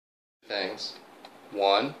things.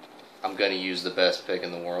 One, I'm going to use the best pick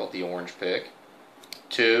in the world, the orange pick.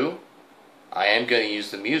 Two, I am going to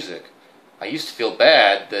use the music. I used to feel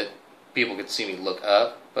bad that people could see me look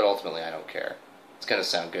up, but ultimately I don't care. It's going to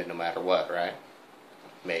sound good no matter what, right?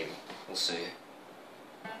 Maybe. We'll see.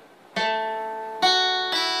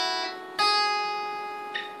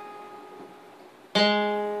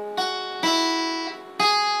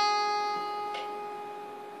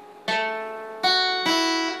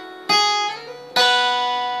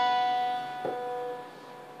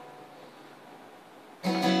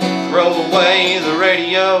 Throw away the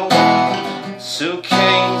radio,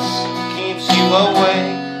 suitcase keeps you away.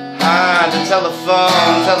 Hide the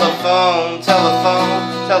telephone,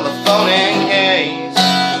 telephone in case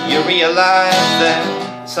you realize that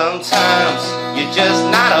sometimes you're just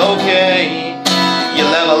not okay. You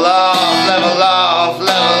level off,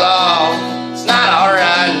 it's not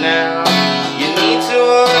alright now. You need to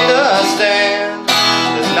understand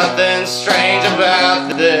there's nothing strange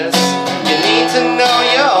about this. You need to know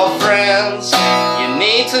your friends. You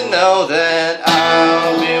need to know that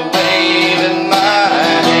I'll be waving my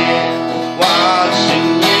hand,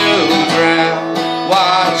 watching you drown,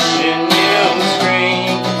 watching you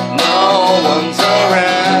scream. No one's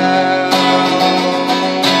around.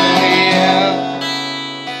 Yeah.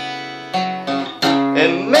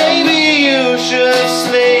 And maybe you should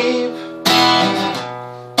sleep.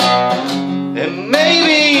 And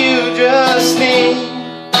maybe you just need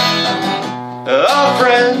a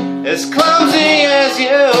friend as clumsy as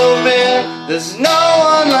you've been. There's no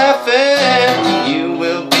one laughing. You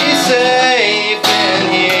will be safe in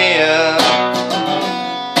here.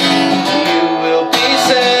 You will be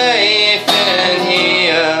safe in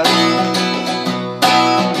here.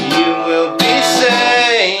 You will be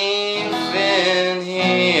safe in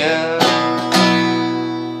here.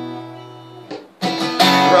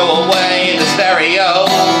 Throw away the stereo.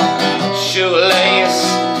 Shoelace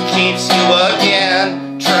keeps you again.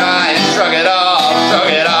 Try and shrug it off,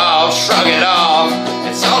 shrug it off, shrug it off.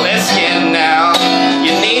 It's only skin now.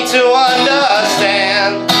 You need to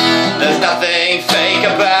understand there's nothing fake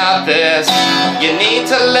about this. You need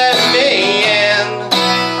to let me in.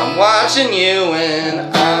 I'm watching you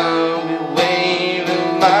and I'll be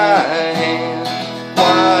waving my hand,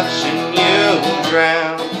 watching you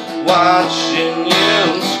drown, watching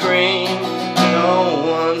you scream. No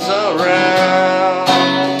one's around.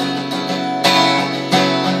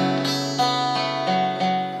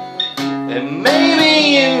 And maybe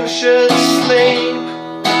you should sleep.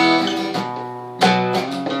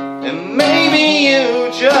 And maybe you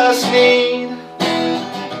just need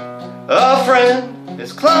a friend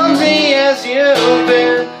as clumsy as you've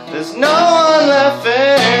been. There's no one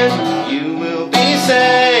laughing. You will be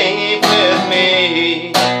safe with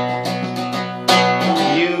me.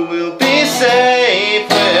 You will be safe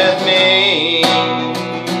with me.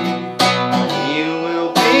 You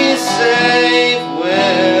will be safe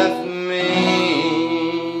with me.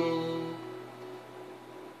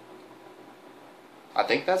 I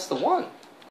think that's the one.